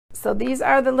So these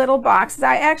are the little boxes.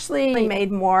 I actually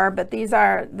made more, but these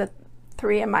are the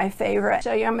 3 of my favorite.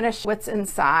 Show you, I'm going to show what's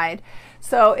inside.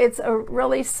 So it's a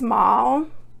really small,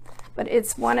 but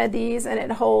it's one of these, and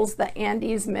it holds the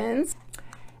Andes mints,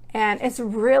 and it's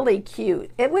really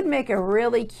cute. It would make a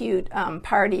really cute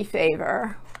party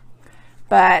favor.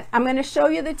 But I'm going to show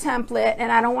you the template,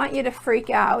 and I don't want you to freak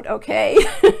out, okay?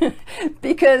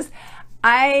 Because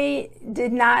I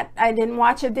didn't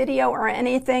watch a video or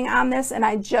anything on this, and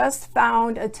I just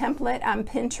found a template on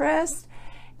Pinterest,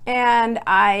 and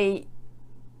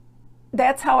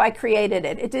that's how I created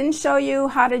it. It didn't show you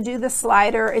how to do the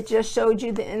slider. It just showed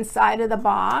you the inside of the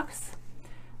box.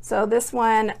 So this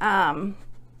one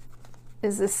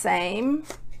is the same.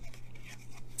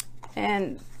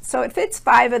 And so it fits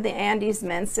 5 of the Andes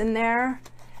mints in there,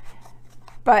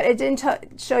 but it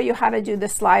didn't show you how to do the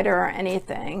slider or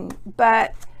anything.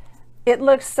 But it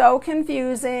looks so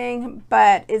confusing,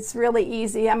 but it's really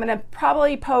easy. I'm going to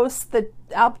probably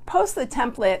I'll post the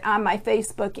template on my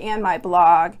Facebook and my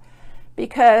blog,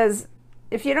 because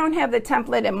if you don't have the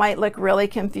template, it might look really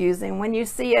confusing. When you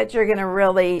see it, you're going to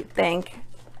really think,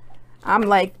 I'm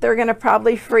like, they're going to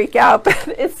probably freak out, but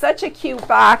it's such a cute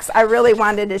box. I really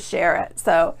wanted to share it.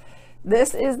 So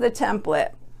this is the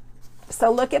template.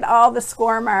 So look at all the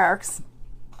score marks.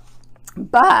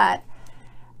 But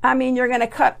I mean, you're going to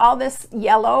cut all this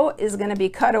yellow is going to be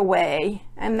cut away,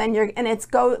 and then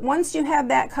once you have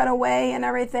that cut away and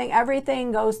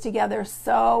everything goes together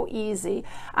so easy.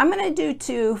 I'm going to do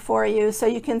 2 for you so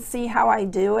you can see how I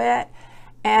do it,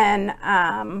 and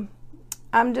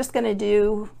I'm just going to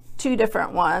do 2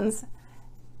 different ones,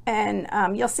 and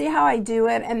you'll see how I do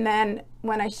it, and then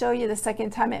when I show you the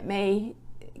second time, it may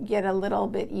get a little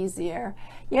bit easier.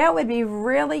 Yeah, it would be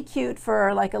really cute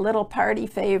for like a little party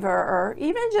favor, or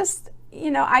even just,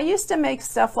 you know, I used to make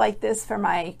stuff like this for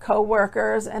my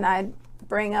co-workers, and I'd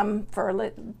bring them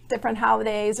for different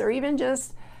holidays, or even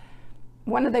just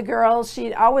one of the girls,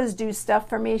 she'd always do stuff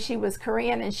for me. She was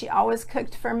Korean, and she always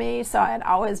cooked for me, so I'd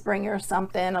always bring her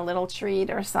something, a little treat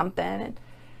or something. And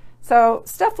so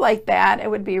stuff like that,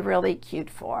 it would be really cute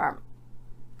for.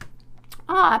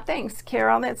 Ah, thanks,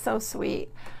 Carol. That's so sweet.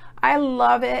 I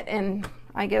love it, and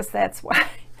I guess that's why.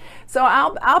 So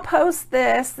I'll post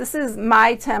this. This is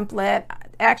my template.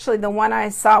 Actually, the one I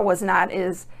saw was not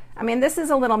as, I mean, this is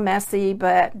a little messy,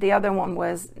 but the other one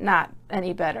was not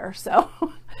any better. So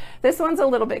this one's a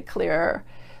little bit clearer.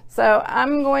 So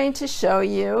I'm going to show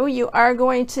you. You're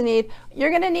going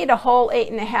to need a whole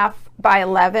 8.5 by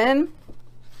 11.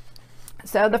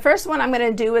 So the first one I'm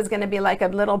going to do is going to be like a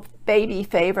little baby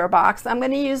favor box. I'm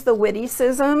going to use the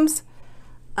Witticisms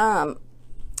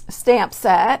stamp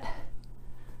set.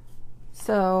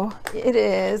 So it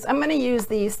is, I'm going to use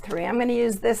these 3. I'm going to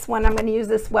use this one. I'm going to use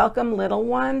this Welcome Little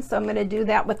one. So I'm going to do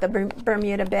that with the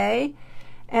Bermuda Bay.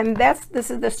 And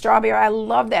this is the strawberry. I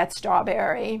love that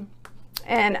strawberry.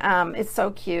 And it's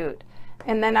so cute.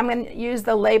 And then I'm going to use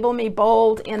the Label Me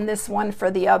Bold in this one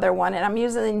for the other one. And I'm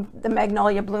using the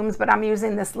Magnolia Blooms, but I'm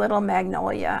using this little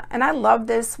Magnolia. And I love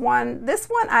this one. This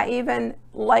one I even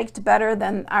liked better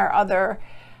than our other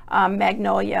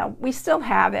Magnolia. We still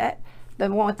have it. The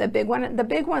one with the big one. The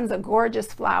big one's a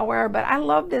gorgeous flower, but I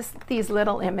love these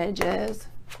little images.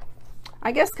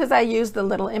 I guess because I use the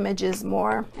little images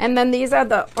more. And then these are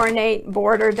the ornate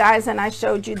border dies, and I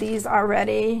showed you these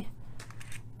already.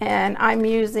 And I'm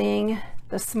using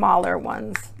the smaller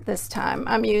ones this time.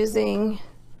 I'm using,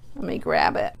 let me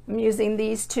grab it. I'm using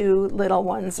these 2 little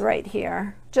ones right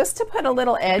here, just to put a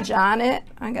little edge on it.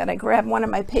 I gotta grab one of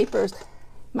my papers.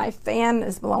 My fan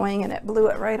is blowing and it blew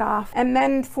it right off. And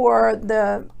then for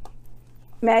the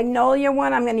Magnolia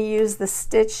one, I'm gonna use the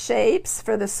stitch shapes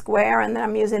for the square, and then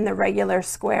I'm using the regular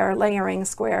square, layering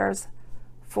squares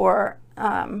for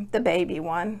the baby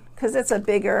one, because it's a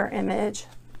bigger image.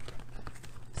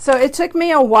 So it took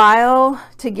me a while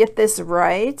to get this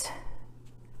right,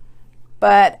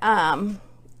 but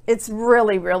it's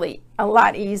really, really a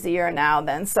lot easier now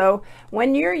then. So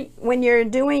when you're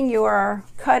doing your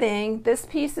cutting, this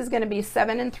piece is going to be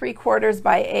 7 3/4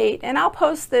 by 8, and I'll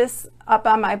post this up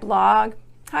on my blog.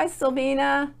 Hi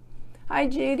Sylvina, hi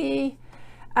Judy.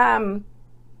 I'll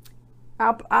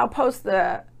post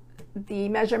the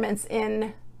measurements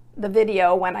in the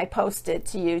video when I post it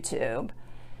to YouTube.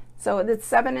 So it's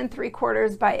 7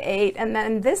 3/4 by 8, and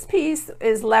then this piece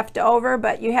is left over,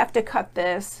 but you have to cut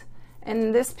this.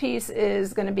 And this piece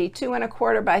is going to be 2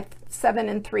 1/4 by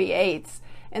 7 3/8,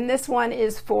 and this one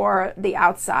is for the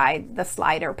outside, the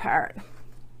slider part.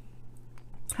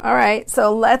 All right,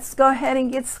 so let's go ahead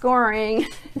and get scoring.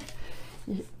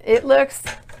 It looks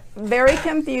very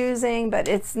confusing, but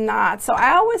it's not. So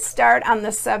I always start on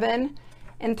the 7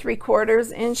 1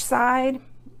 3/4 inch side.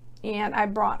 And I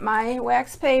brought my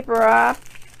wax paper up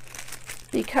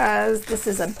because this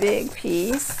is a big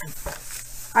piece.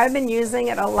 I've been using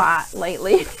it a lot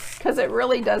lately because it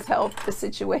really does help the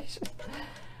situation.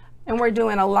 And we're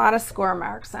doing a lot of score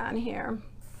marks on here.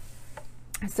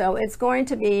 So it's going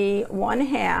to be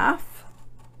 1/2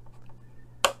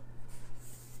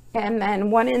 and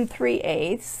then 1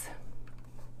 3/8,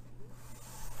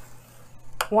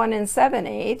 1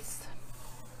 7/8,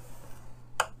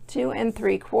 2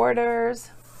 3/4,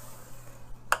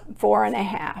 4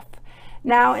 1/2.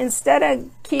 Now instead of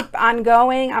keep on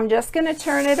going, I'm just going to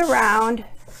turn it around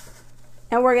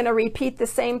and we're going to repeat the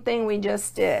same thing we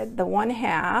just did. The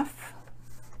 1/2,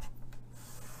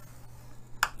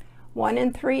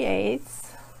 1 3/8,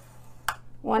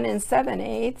 1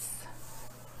 7/8,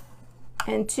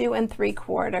 and 2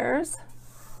 3/4,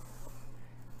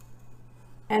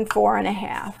 and 4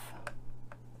 1/2.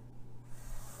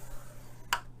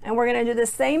 And we're going to do the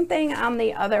same thing on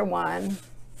the other one.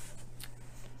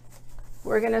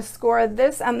 We're going to score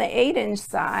this on the 8-inch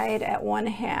side at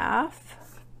 1/2,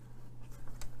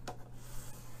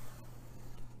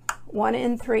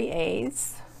 1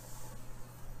 3/8,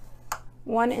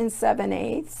 1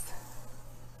 7/8,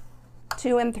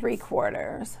 2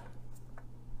 3/4.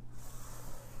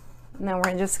 And then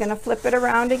we're just going to flip it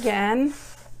around again.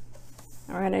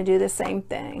 We're going to do the same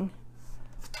thing.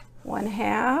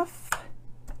 1/2,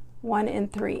 1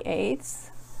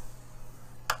 3/8,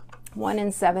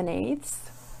 1 7/8,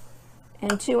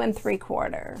 and 2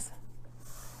 3/4.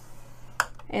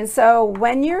 And so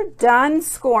when you're done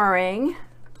scoring,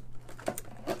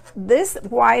 this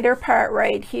wider part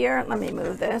right here, let me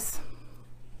move this.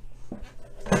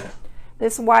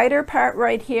 This wider part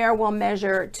right here will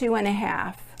measure 2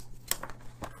 1/2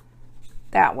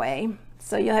 that way.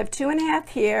 So you'll have 2 1/2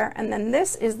 here, and then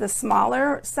this is the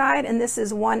smaller side, and this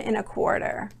is 1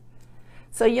 1/4.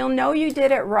 So you'll know you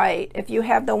did it right if you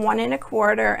have the 1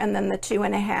 1/4 and then the 2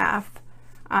 1/2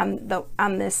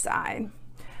 on this side.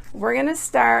 We're going to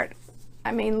start.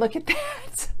 I mean, look at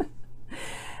that.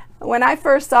 When I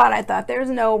first saw it, I thought there's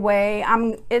no way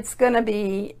it's going to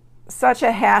be such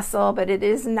a hassle, but it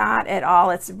is not at all.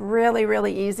 It's really,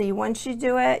 really easy. Once you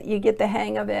do it, you get the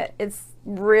hang of it. It's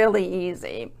really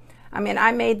easy. I mean,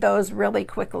 I made those really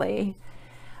quickly.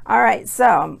 All right,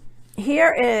 so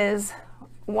here is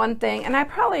one thing, and I'm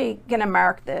probably gonna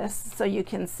mark this so you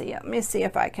can see it. Let me see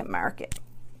if I can mark it.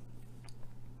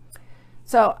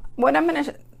 So what I'm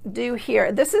gonna do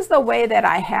here, this is the way that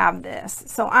I have this.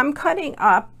 So I'm cutting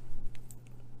up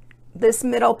this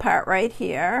middle part right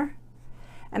here,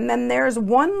 and then there's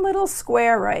one little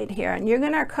square right here, and you're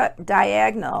gonna cut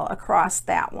diagonal across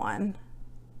that one.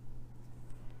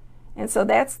 And so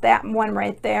that's that one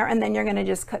right there, and then you're going to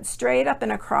just cut straight up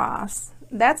and across.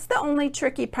 That's the only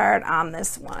tricky part on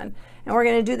this one. And we're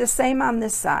going to do the same on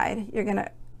this side. You're going to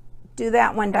do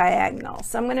that one diagonal.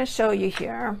 So I'm going to show you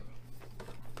here.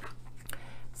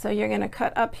 So you're going to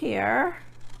cut up here.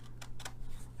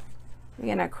 You're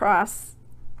going to cross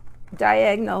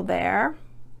diagonal there.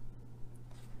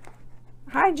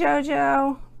 Hi,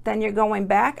 Jojo. Then you're going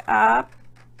back up,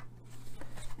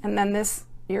 and then this,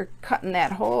 you're cutting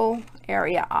that whole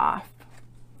area off,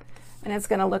 and it's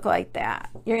going to look like that.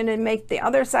 You're going to make the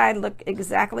other side look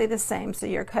exactly the same. So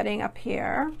you're cutting up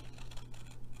here,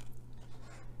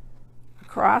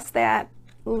 across that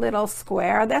little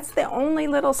square. That's the only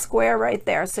little square right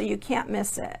there, so you can't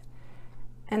miss it.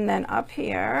 And then up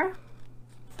here,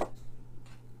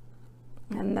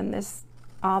 and then this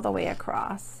all the way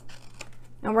across.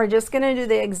 And we're just going to do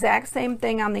the exact same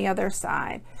thing on the other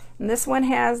side. And this one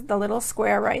has the little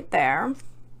square right there.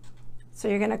 So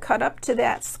you're going to cut up to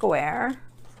that square,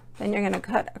 then you're going to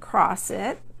cut across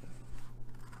it,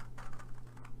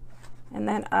 and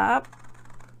then up,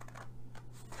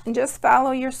 and just follow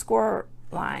your score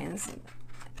lines,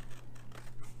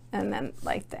 and then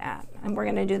like that. And we're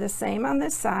going to do the same on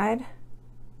this side.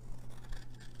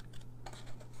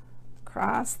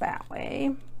 Cross that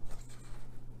way,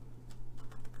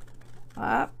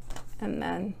 up, and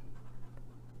then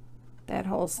that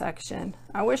whole section.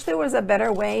 I wish there was a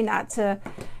better way not to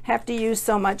have to use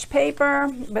so much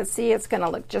paper, but see, it's going to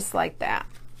look just like that.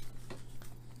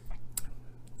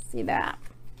 See that?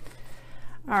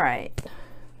 All right.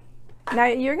 Now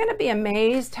you're going to be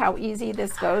amazed how easy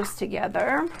this goes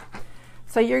together.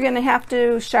 So you're going to have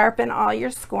to sharpen all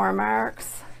your score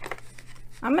marks.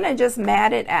 I'm going to just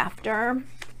mat it after.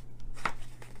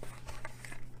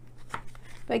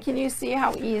 But can you see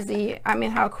how easy, I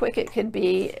mean, how quick it could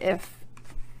be if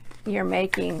you're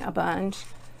making a bunch?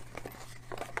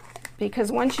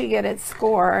 Because once you get it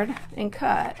scored and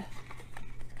cut,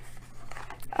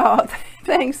 Oh,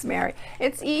 thanks, Mary.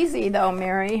 It's easy though,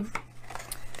 Mary.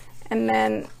 And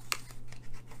then,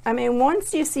 I mean,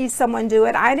 once you see someone do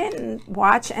it, I didn't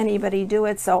watch anybody do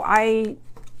it, so I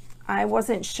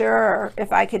wasn't sure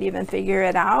if I could even figure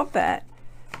it out, but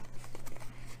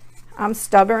I'm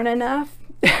stubborn enough.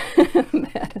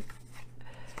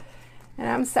 And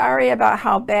I'm sorry about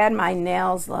how bad my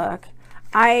nails look.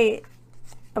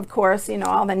 Of course, you know,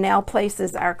 all the nail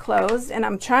places are closed, and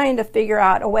I'm trying to figure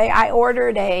out a way. I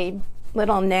ordered a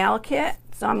little nail kit,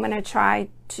 so I'm going to try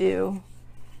to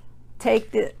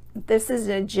take this is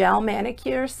a gel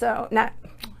manicure, so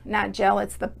not gel,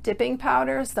 it's the dipping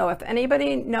powder. So if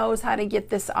anybody knows how to get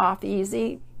this off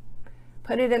easy,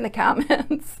 put it in the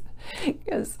comments,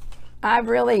 because I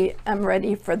really am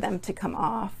ready for them to come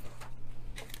off.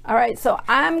 All right, so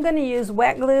I'm going to use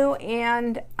wet glue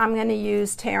and I'm going to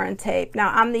use tear and tape. Now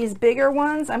on these bigger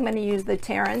ones, I'm going to use the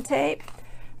tear and tape.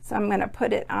 So I'm going to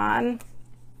put it on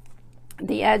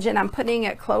the edge, and I'm putting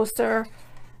it closer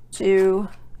to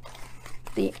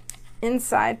the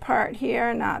inside part here,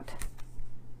 and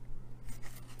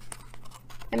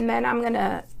then I'm going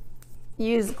to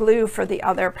use glue for the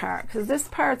other part, because this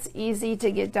part's easy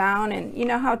to get down, and you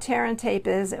know how tear and tape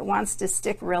is, it wants to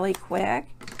stick really quick.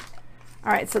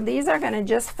 All right, so these are going to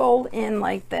just fold in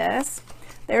like this.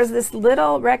 There's this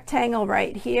little rectangle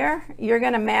right here. You're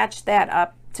going to match that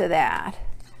up to that.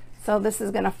 So this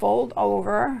is going to fold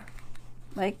over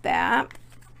like that.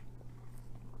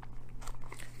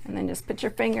 And then just put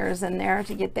your fingers in there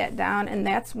to get that down, and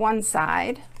that's one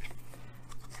side.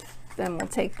 Then we'll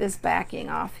take this backing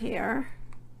off here.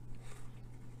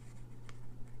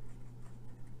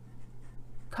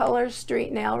 Color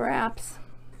Street nail wraps.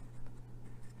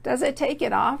 Does it take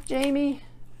it off, Jamie?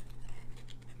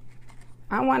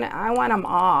 I want them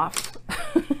off.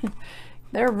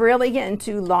 They're really getting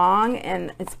too long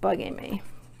and it's bugging me.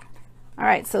 All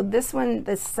right, so this one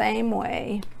the same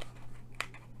way.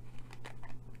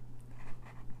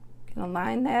 Gonna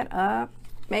line that up.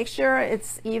 Make sure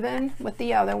it's even with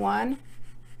the other one.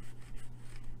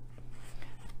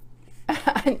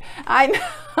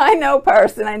 I know,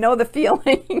 person. I know the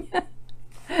feeling.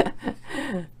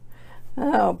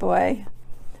 Oh boy.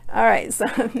 All right, so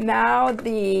now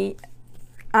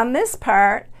on this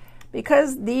part,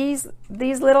 because these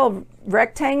little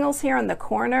rectangles here in the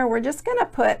corner, we're just gonna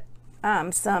put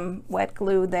some wet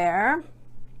glue there.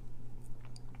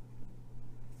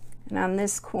 And on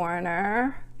this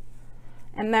corner,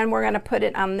 and then we're gonna put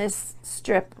it on this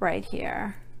strip right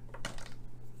here.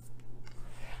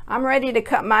 I'm ready to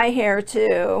cut my hair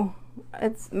too.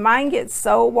 Mine gets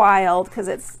so wild because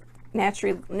it's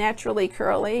naturally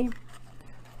curly.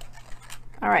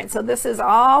 All right, so this is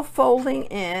all folding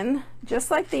in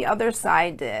just like the other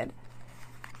side did,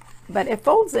 but it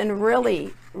folds in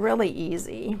really, really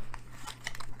easy.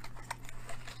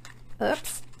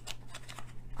 Oops,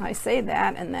 I say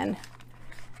that, and then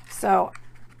so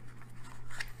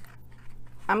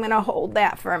I'm gonna hold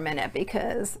that for a minute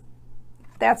because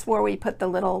that's where we put the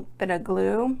little bit of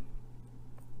glue,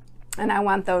 and I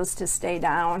want those to stay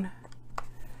down.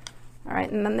 All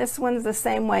right, and then this one's the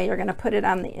same way. You're going to put it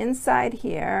on the inside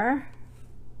here.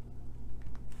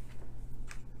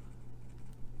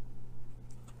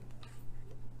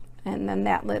 And then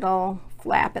that little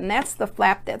flap, and that's the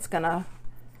flap that's going to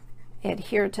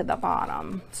adhere to the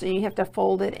bottom. So you have to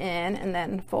fold it in and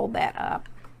then fold that up.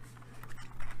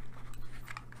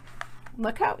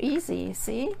 Look how easy,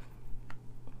 see?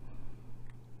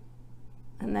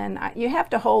 And then you have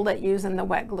to hold it using the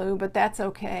wet glue, but that's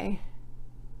okay.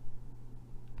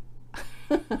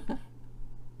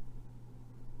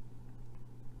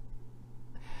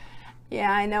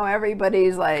 Yeah, I know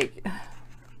everybody's like,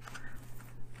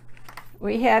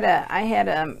 I had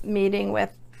a meeting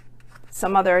with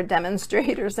some other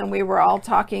demonstrators, and we were all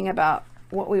talking about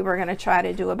what we were going to try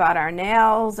to do about our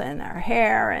nails and our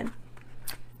hair, and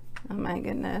oh my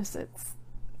goodness, it's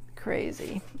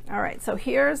crazy. All right, so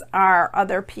here's our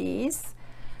other piece,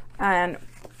 and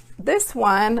this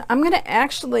one I'm going to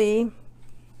actually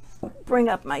bring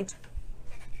up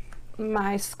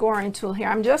my scoring tool here.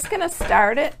 I'm just going to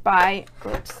start it by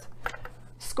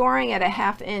scoring at a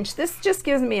 1/2 inch. This just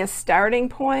gives me a starting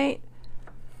point,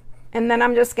 and then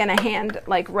I'm just going to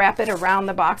wrap it around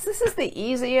the box. This is the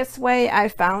easiest way I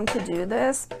found to do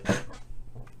this.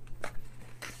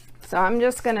 So I'm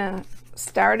just going to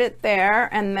start it there,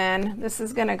 and then this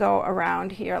is going to go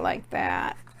around here like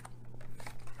that,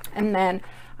 and then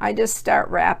I just start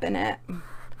wrapping it.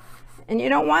 And you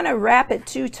don't want to wrap it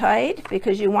too tight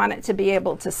because you want it to be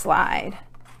able to slide.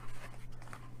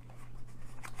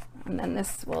 And then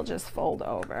this will just fold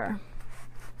over.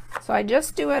 So I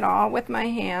just do it all with my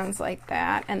hands like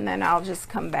that, and then I'll just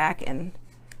come back, and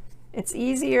it's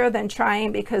easier than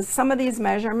trying, because some of these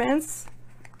measurements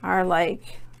are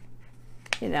like,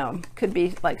 you know, could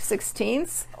be like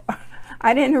 16ths.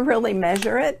 I didn't really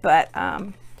measure it, but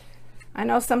I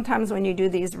know sometimes when you do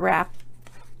these wrap,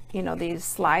 you know, these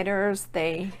sliders,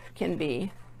 they can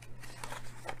be,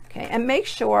 okay, and make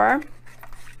sure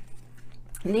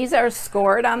these are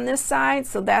scored on this side,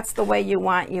 so that's the way you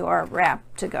want your wrap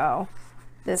to go,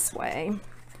 this way.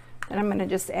 And I'm going to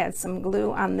just add some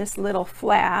glue on this little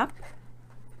flap.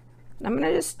 And I'm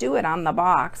going to just do it on the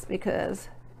box, because,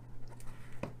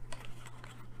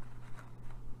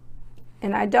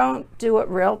 and I don't do it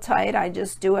real tight, I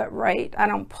just do it right. I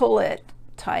don't pull it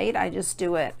tight, I just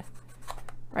do it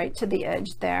right to the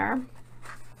edge there,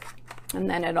 and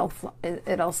then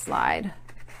it'll slide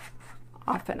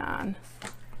off and on.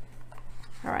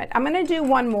 All right, I'm going to do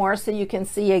one more so you can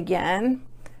see again.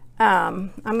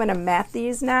 I'm going to mat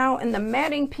these now, and the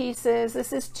matting pieces,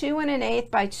 this is 2 1/8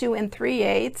 by 2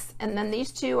 3/8, and then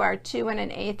these two are 2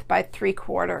 1/8 by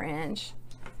 3/4 inch,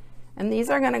 and these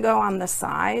are going to go on the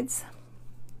sides.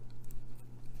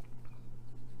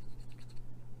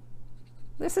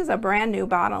 This is a brand new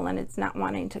bottle and it's not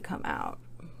wanting to come out,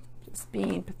 just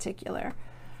being particular.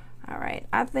 All right,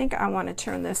 I think I want to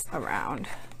turn this around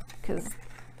because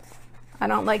I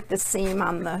don't like the seam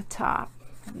on the top.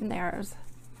 And there's,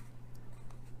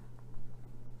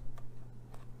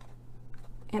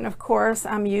 and of course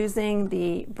I'm using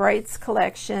the Brights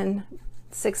Collection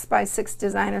 6x6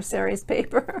 Designer Series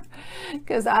paper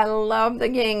because I love the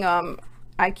gingham.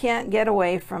 I can't get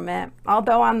away from it.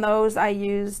 Although on those I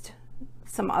used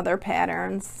some other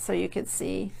patterns so you could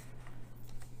see.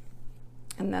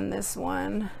 And then this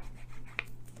one.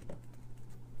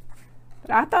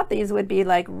 But I thought these would be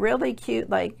like really cute,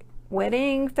 like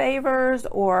wedding favors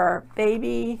or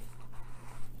baby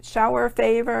shower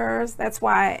favors. That's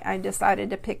why I decided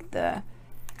to pick the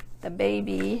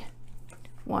baby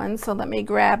one. So let me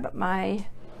grab my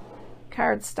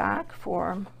cardstock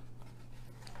for,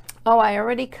 oh, I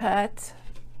already cut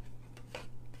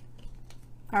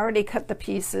the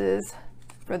pieces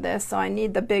for this, so I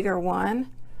need the bigger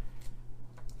one.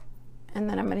 And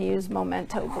then I'm going to use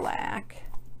Memento Black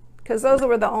because those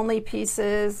were the only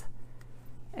pieces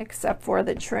except for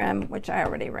the trim, which I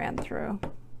already ran through.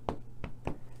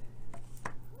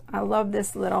 I love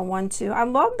this little one too. I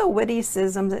love the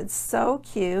witticisms. It's so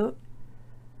cute.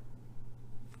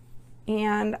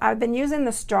 And I've been using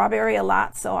the strawberry a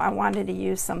lot, so I wanted to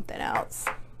use something else.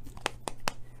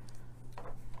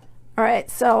 All right,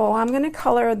 so I'm going to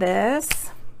color this.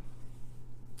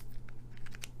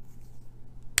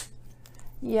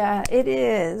 Yeah, it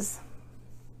is.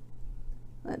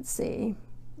 Let's see.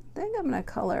 I think I'm going to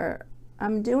color,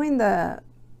 I'm doing the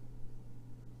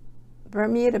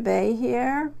Bermuda Bay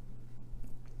here.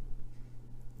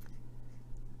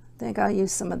 I think I'll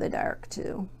use some of the dark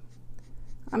too.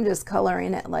 I'm just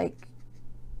coloring it like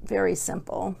very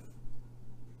simple.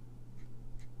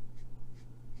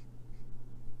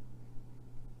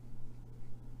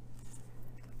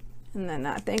 And then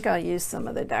I think I'll use some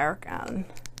of the dark on.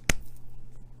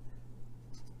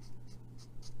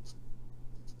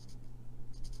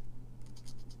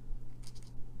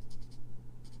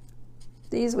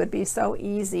 These would be so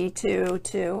easy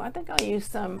too. I think I'll use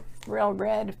some real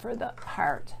red for the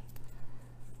heart.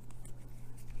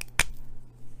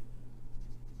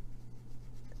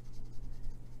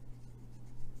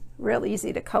 Real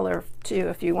easy to color too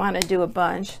if you want to do a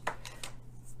bunch.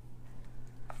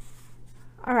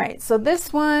 All right, so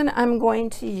this one I'm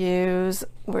going to use,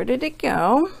 where did it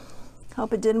go?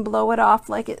 Hope it didn't blow it off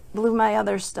like it blew my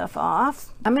other stuff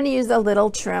off. I'm going to use a little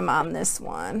trim on this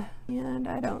one, and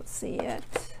I don't see it.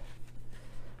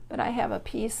 But I have a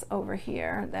piece over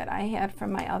here that I had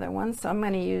from my other one, so I'm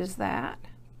going to use that.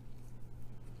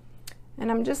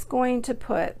 And I'm just going to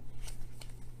put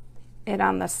it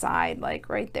on the side, like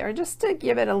right there, just to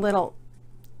give it a little,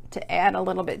 to add a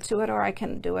little bit to it, or I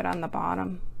can do it on the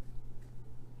bottom.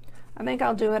 I think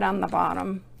I'll do it on the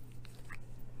bottom.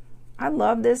 I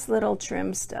love this little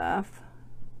trim stuff.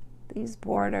 These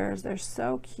borders, they're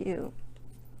so cute.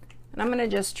 And I'm going to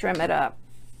just trim it up.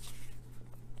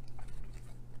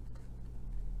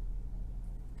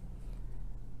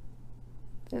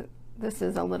 This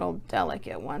is a little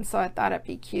delicate one, so I thought it'd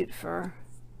be cute for...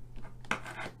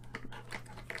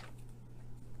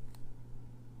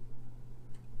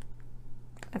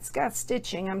 It's got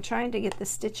stitching. I'm trying to get the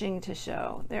stitching to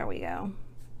show. There we go.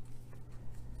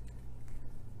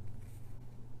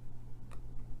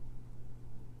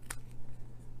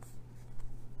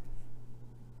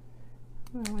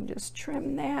 I'll just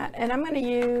trim that, and I'm going to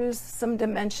use some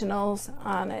dimensionals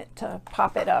on it to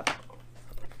pop it up.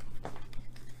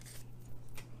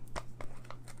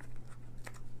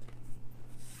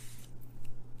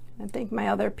 I think my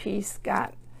other piece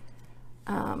got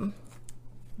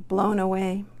blown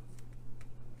away.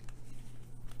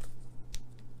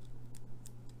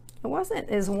 It wasn't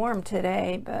as warm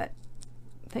today, but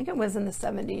I think it was in the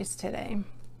 70s today.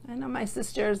 I know my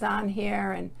sister's on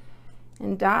here, and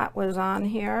Dot was on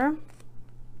here,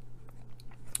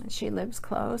 and she lives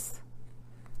close.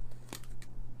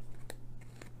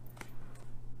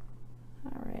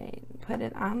 All right, put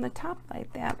it on the top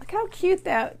like that. Look how cute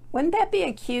that, wouldn't that be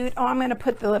a cute, oh, I'm going to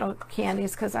put the little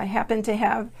candies because I happen to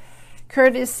have,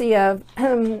 courtesy of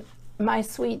my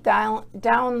sweet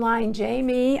downline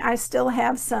Jamie, I still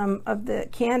have some of the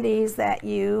candies that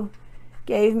you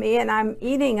gave me, and I'm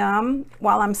eating them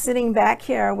while I'm sitting back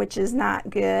here, which is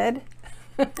not good.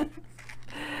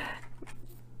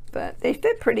 But they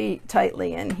fit pretty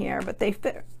tightly in here, but they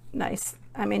fit nice,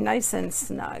 I mean nice and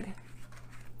snug.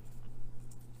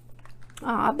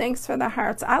 Aw, thanks for the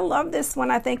hearts. I love this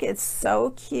one. I think it's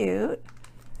so cute.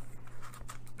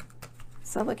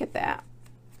 So look at that.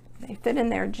 They fit in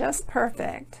there just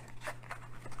perfect.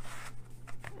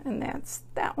 And that's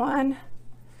that one.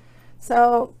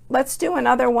 So let's do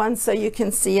another one so you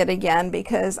can see it again,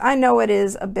 because I know it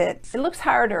is a bit, it looks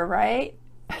harder, right?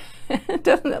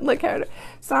 Doesn't it look harder?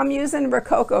 So I'm using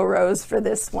Rococo Rose for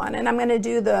this one, and I'm going to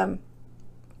do the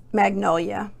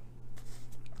Magnolia.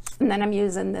 And then I'm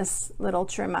using this little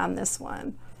trim on this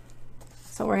one.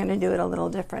 So we're going to do it a little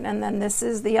different. And then this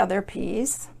is the other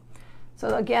piece.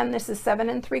 So again, this is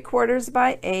 7 3/4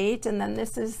 by 8, and then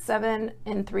this is 7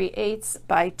 3/8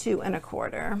 by 2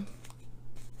 1/4.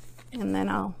 And then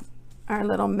our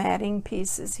little matting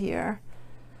pieces here.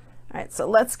 All right, so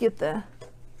let's get the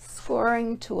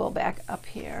scoring tool back up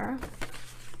here.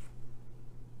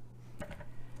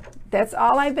 That's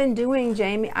all I've been doing,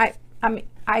 Jamie.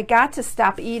 I got to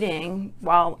stop eating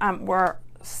while we're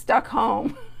stuck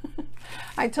home.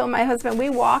 I told my husband we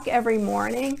walk every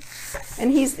morning,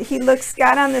 and he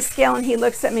got on the scale and he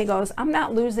looks at me and goes, I'm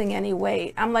not losing any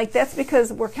weight. I'm like, that's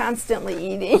because we're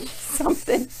constantly eating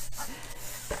something.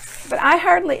 But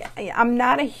I'm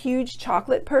not a huge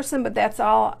chocolate person, but that's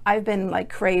all I've been like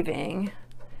craving.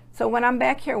 So when I'm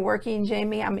back here working,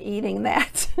 Jamie, I'm eating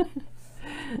that.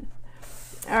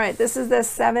 All right, this is the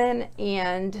 7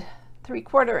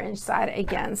 3/4 inch side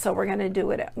again. So we're going to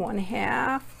do it at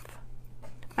 1/2.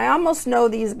 I almost know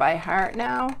these by heart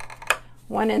now.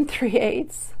 1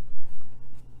 3/8,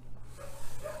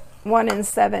 1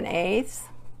 7/8,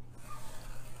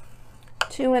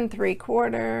 2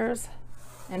 3/4,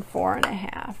 and 4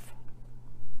 1/2.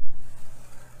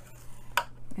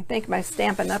 I think my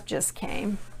Stampin' Up just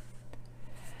came.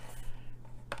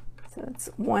 So it's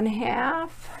 1/2,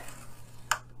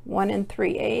 1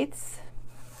 3/8,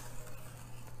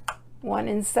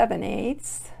 1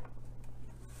 7/8,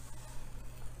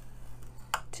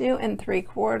 2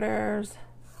 3/4,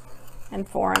 and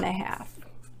 4 1/2.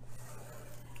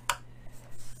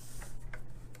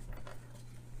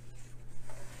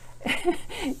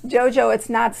 Jojo, it's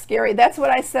not scary. That's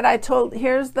what I said. I told,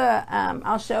 here's the,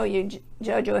 I'll show you,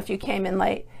 Jojo, if you came in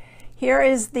late. Here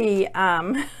is the,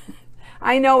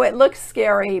 I know it looks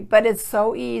scary, but it's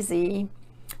so easy.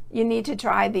 You need to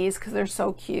try these because they're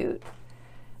so cute.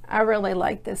 I really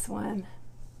like this one.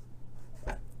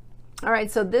 All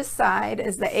right, so this side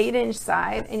is the 8-inch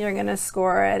side, and you're going to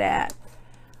score it at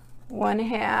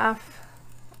 1/2,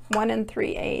 1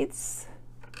 3/8,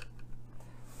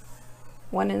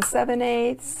 1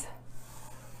 7/8,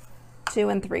 2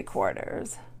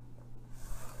 3/4.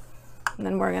 And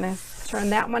then we're going to turn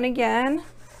that one again,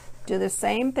 do the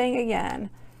same thing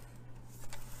again.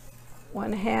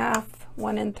 1/2,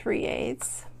 1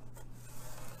 3/8,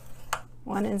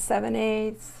 1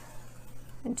 7/8,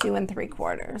 and 2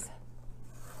 3/4.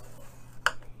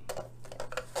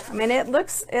 I mean, it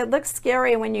looks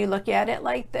scary when you look at it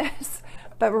like this,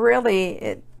 but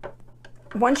really,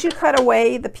 once you cut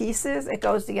away the pieces, it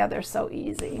goes together so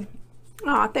easy.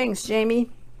 Aw, thanks, Jamie.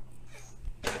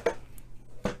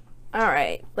 All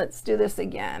right, let's do this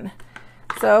again.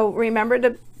 So remember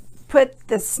to put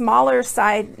the smaller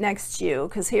side next to you,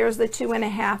 because here's the 2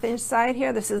 1/2 inch side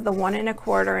here. This is the 1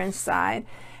 1/4 inch side.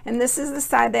 And this is the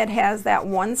side that has that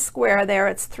one square there.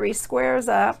 It's 3 squares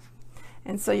up.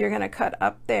 And so you're going to cut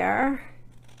up there,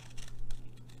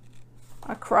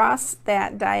 across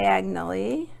that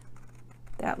diagonally,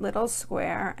 that little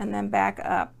square, and then back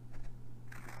up.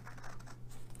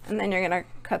 And then you're going to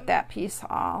cut that piece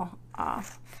all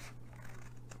off.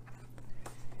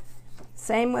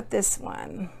 Same with this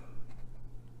one.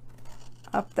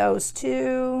 up those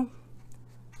two,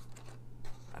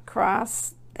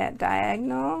 across that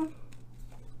diagonal,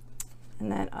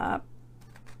 and then up.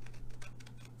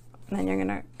 And then you're going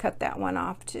to cut that one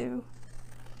off too.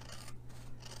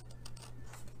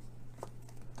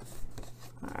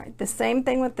 All right, the same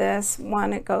thing with this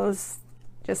one. It goes,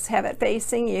 just have it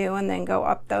facing you and then go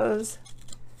up those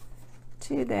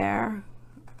two there,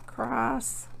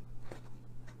 across.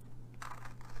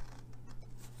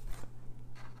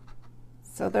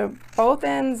 So the both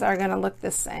ends are going to look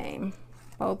the same,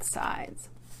 both sides.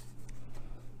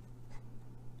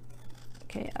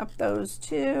 Okay, up those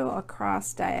two,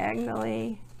 across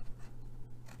diagonally.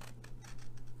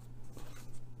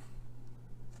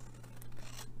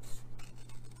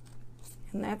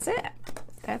 And that's it.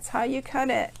 That's how you cut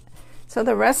it. So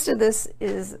the rest of this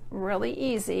is really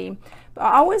easy.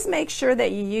 But always make sure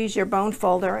that you use your bone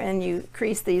folder and you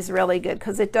crease these really good,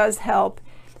 because it does help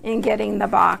in getting the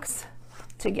box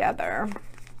together.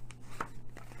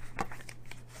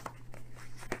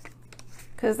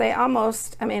 Because they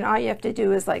almost, I mean, all you have to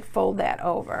do is like fold that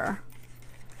over.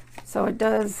 So it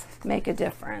does make a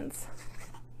difference.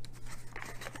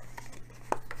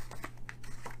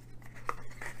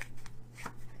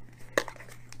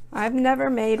 I've never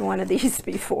made one of these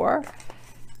before.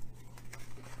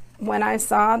 When I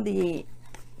saw the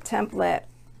template,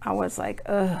 I was like,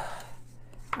 ugh,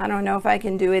 I don't know if I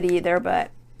can do it either,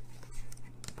 but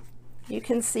you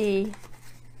can see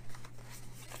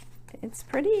it's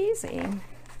pretty easy.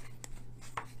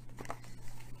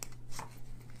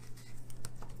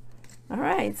 All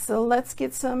right, so let's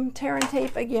get some tear and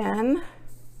tape again.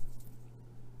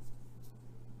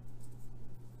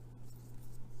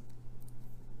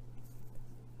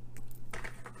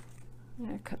 I'm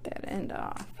going to cut that end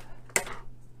off.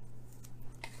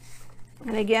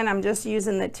 And again, I'm just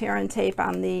using the tear and tape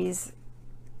on these,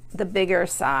 the bigger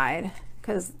side,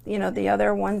 because you know the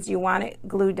other ones you want it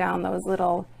glued down those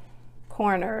little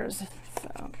corners.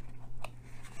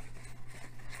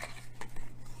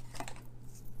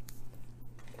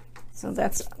 So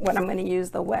that's what I'm going to use,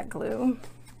 the wet glue.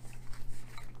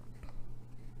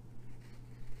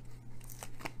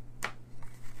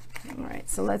 All right,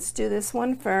 so let's do this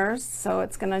one first. So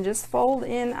it's going to just fold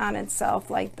in on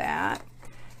itself like that.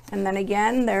 And then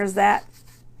again, there's that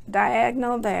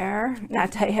diagonal there,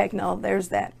 not diagonal, there's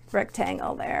that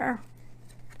rectangle there.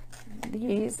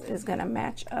 These is going to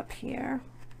match up here.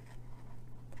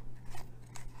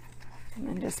 And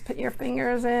then just put your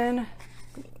fingers in,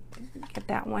 get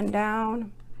that one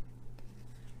down.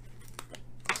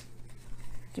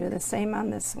 Do the same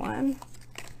on this one.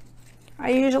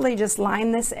 I usually just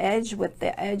line this edge with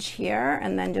the edge here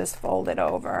and then just fold it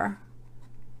over.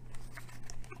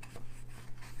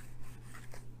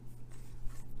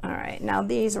 All right, now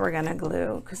these we're going to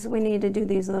glue because we need to do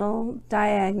these little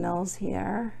diagonals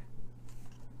here.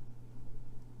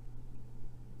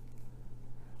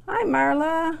 Hi,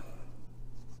 Marla.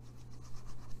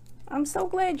 I'm so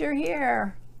glad you're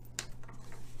here.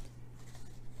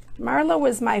 Marla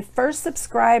was my first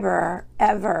subscriber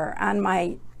ever on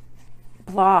my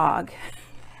blog.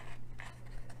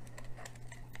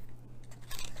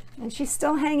 And she's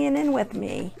still hanging in with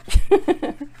me.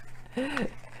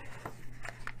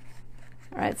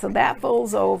 All right, so that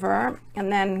folds over,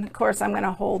 and then of course I'm going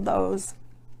to hold those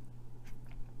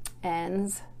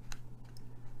ends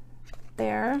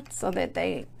there so that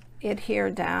they adhere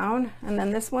down. And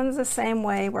then this one's the same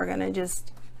way. We're going to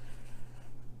just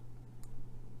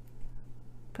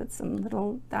put some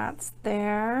little dots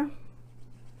there.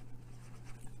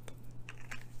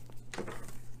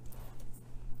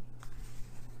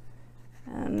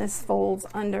 And this folds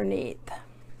underneath.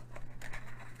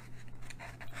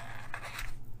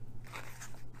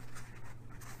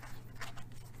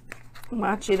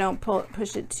 Watch you don't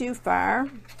push it too far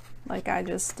like I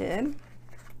just did.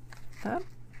 Up.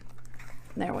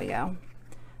 There we go.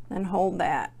 Then hold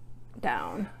that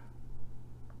down.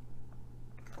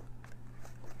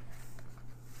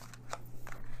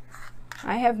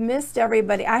 I have missed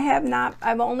everybody. I have not,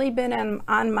 I've only been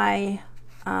on my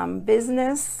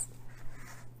business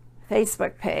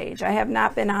Facebook page. I have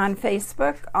not been on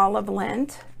Facebook all of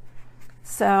Lent.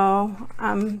 So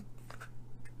I'm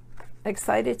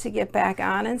excited to get back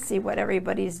on and see what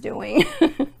everybody's doing.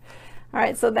 All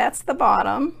right, so that's the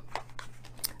bottom.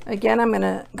 Again, I'm going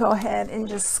to go ahead and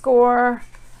just score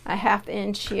a 1/2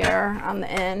 inch here on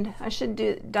the end. I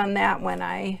should done that when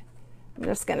I'm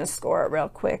just going to score it real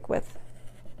quick with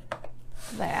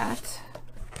that,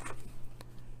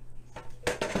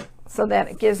 so that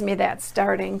it gives me that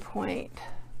starting point.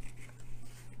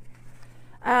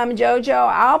 Jojo,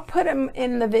 I'll put them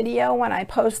in the video when I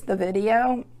post the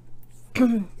video.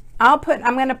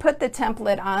 I'm going to put the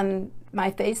template on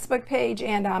my Facebook page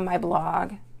and on my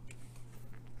blog.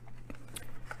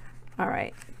 All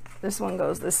right, this one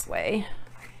goes this way.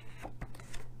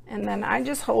 And then I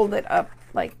just hold it up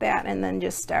like that and then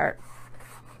just start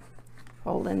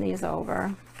folding these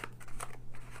over.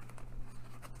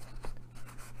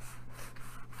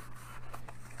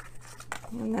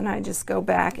 And then I just go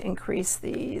back and crease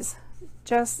these.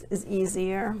 Just is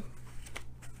easier.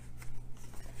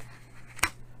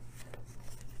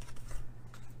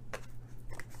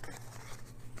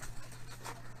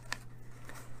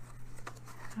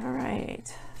 All right,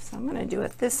 so I'm going to do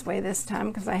it this way this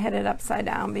time because I had it upside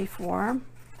down before.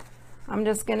 I'm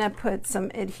just going to put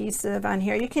some adhesive on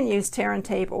here. You can use tear and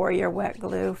tape or your wet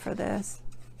glue for this.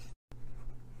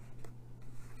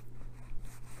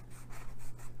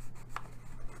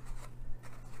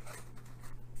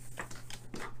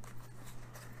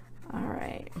 All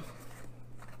right.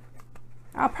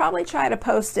 I'll probably try to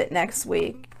post it next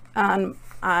week on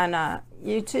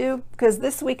YouTube, because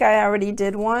this week I already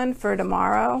did one for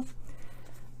tomorrow.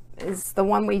 Is the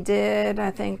one we did, I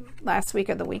think, last week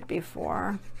or the week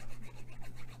before.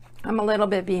 I'm a little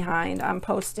bit behind. I'm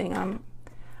posting them.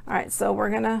 All right, so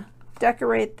we're going to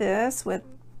decorate this with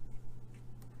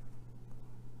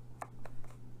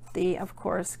the, of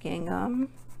course, gingham.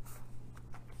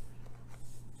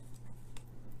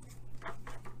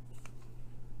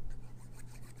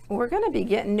 We're going to be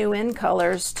getting new in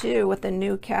colors too with the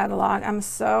new catalog. I'm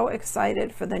so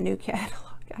excited for the new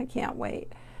catalog. I can't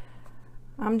wait.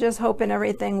 I'm just hoping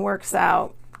everything works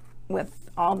out with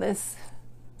all this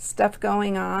stuff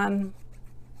going on,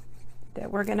 that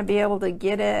we're going to be able to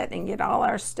get it and get all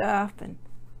our stuff and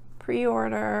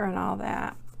pre-order and all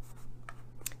that.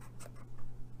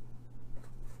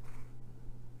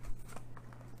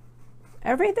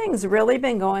 Everything's really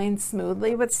been going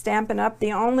smoothly with Stampin' Up.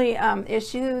 The only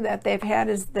issue that they've had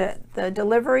is that the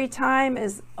delivery time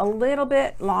is a little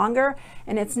bit longer,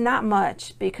 and it's not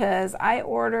much because I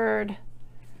ordered,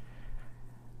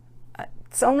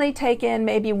 it's only taken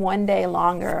maybe 1 day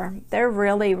longer. They're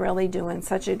really doing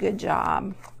such a good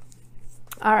job.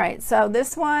 All right, so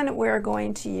this one we're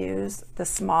going to use the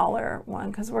smaller one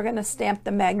because we're going to stamp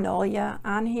the magnolia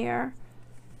on here.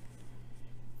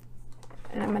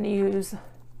 And I'm going to use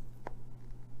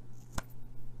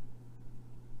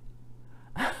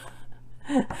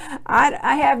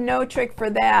I have no trick for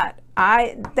that.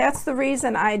 That's the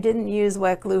reason I didn't use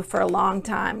wet glue for a long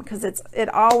time, because it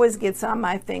always gets on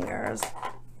my fingers.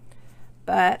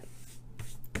 But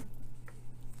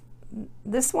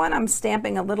this one I'm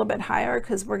stamping a little bit higher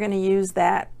because we're going to use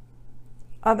that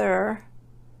other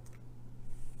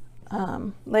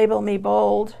Label Me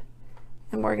Bold,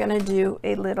 and we're going to do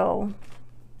a little,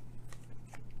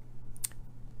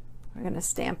 we're going to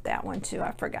stamp that one too.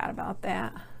 I forgot about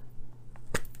that.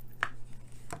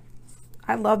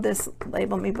 I love this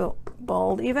Label Me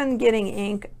Bold, even getting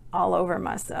ink all over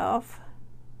myself.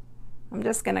 I'm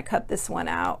just going to cut this one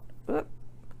out. Oop.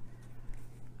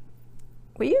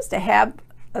 We used to have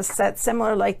a set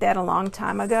similar like that a long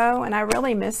time ago, and I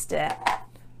really missed it.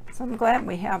 So I'm glad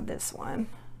we have this one.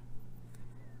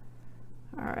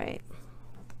 All right.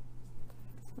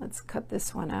 Let's cut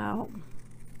this one out.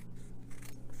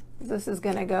 This is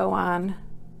going to go on.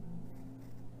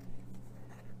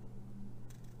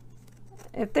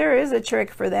 If there is a trick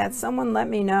for that, someone let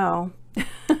me know.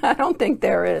 I don't think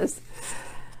there is.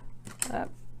 All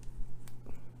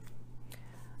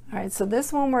right, so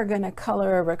this one we're going to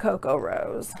color a Rococo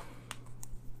Rose.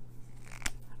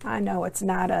 I know it's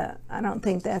not a, I don't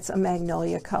think that's a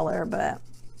magnolia color, but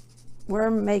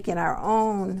we're making our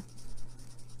own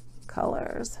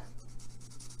colors.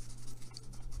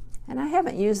 And I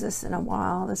haven't used this in a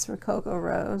while, this Rococo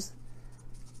Rose.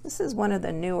 This is one of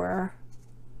the newer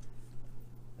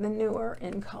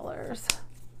in colors.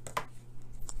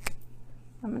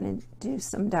 I'm going to do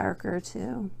some darker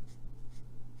too.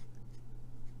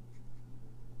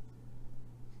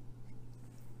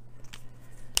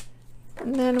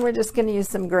 And then we're just going to use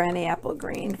some Granny Apple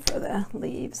Green for the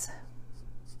leaves.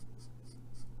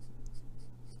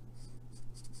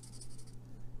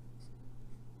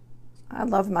 I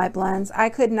love my blends. I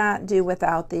could not do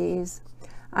without these.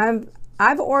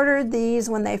 I've ordered these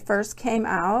when they first came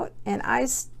out, and I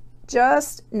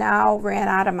just now ran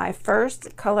out of my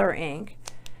first color ink,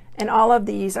 and all of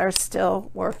these are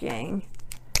still working.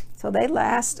 So they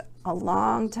last a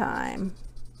long time.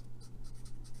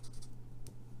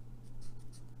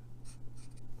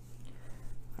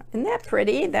 Isn't that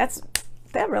pretty? That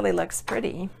really looks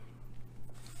pretty.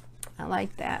 I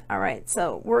like that. All right,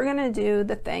 so we're gonna do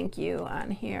the thank you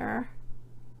on here.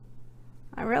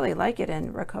 I really like it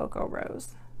in Rococo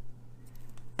Rose.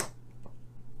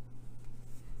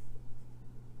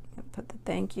 Put the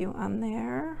thank you on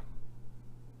there.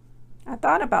 I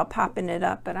thought about popping it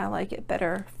up, but I like it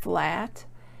better flat.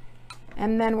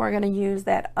 And then we're going to use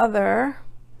that other,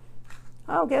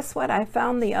 oh, guess what? I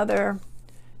found the other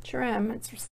trim.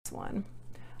 It's this one.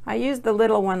 I used the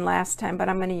little one last time, but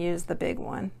I'm going to use the big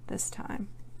one this time.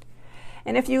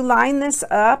 And if you line this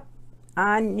up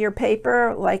on your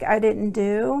paper like I didn't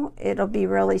do, it'll be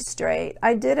really straight.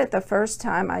 I did it the first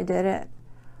time I did it.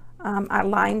 I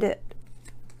lined it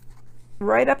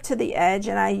right up to the edge,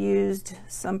 and I used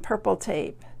some purple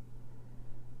tape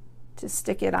to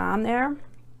stick it on there,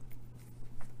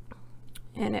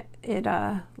 and it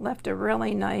left a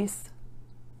really nice,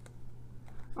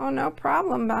 oh, no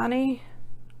problem, Bonnie.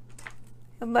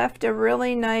 It left a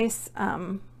really nice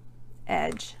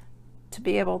edge to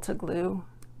be able to glue.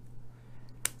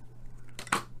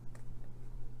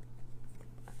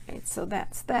 Right, so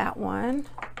that's that one,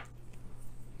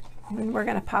 and we're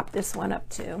going to pop this one up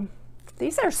too.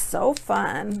 These are so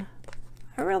fun.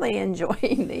 I'm really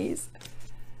enjoying these.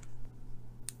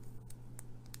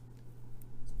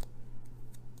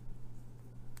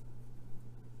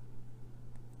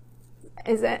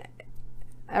 Is it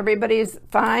everybody's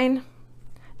fine?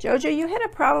 Jojo, you had a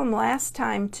problem last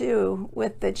time too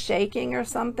with the shaking or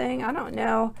something. I don't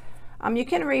know. You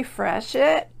can refresh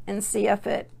it and see if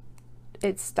it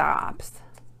stops.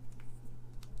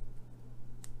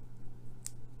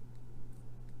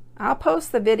 I'll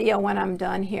post the video when I'm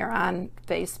done here on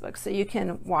Facebook so you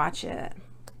can watch it.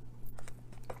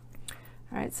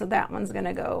 All right, so that one's going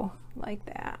to go like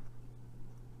that.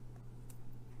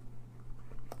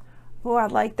 Oh, I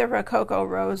like the Rococo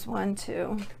Rose one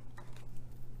too.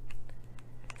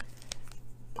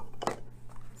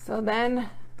 So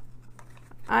then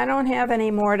I don't have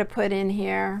any more to put in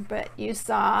here, but you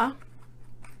saw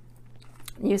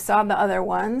the other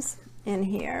ones in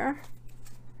here.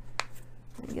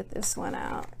 Let me get this one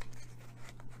out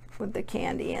with the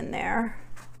candy in there,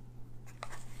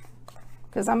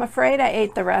 because I'm afraid I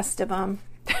ate the rest of them.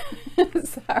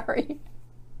 Sorry.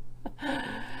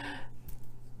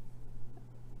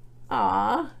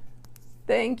 Aw,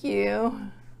 thank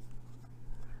you.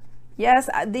 Yes,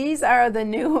 these are the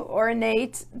new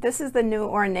ornate. This is the new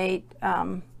ornate.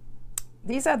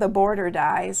 These are the border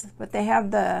dies, but they have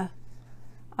the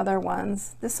other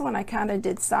ones. This one I kind of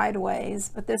did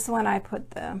sideways, but this one I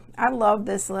put I love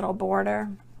this little border.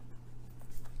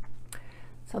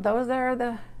 So those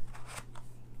are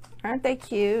aren't they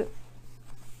cute?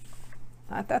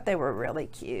 I thought they were really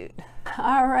cute.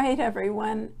 All right,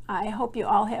 everyone. I hope you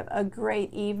all have a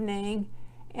great evening,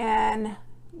 and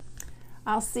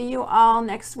I'll see you all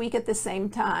next week at the same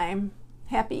time.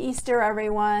 Happy Easter,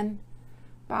 everyone.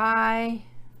 Bye.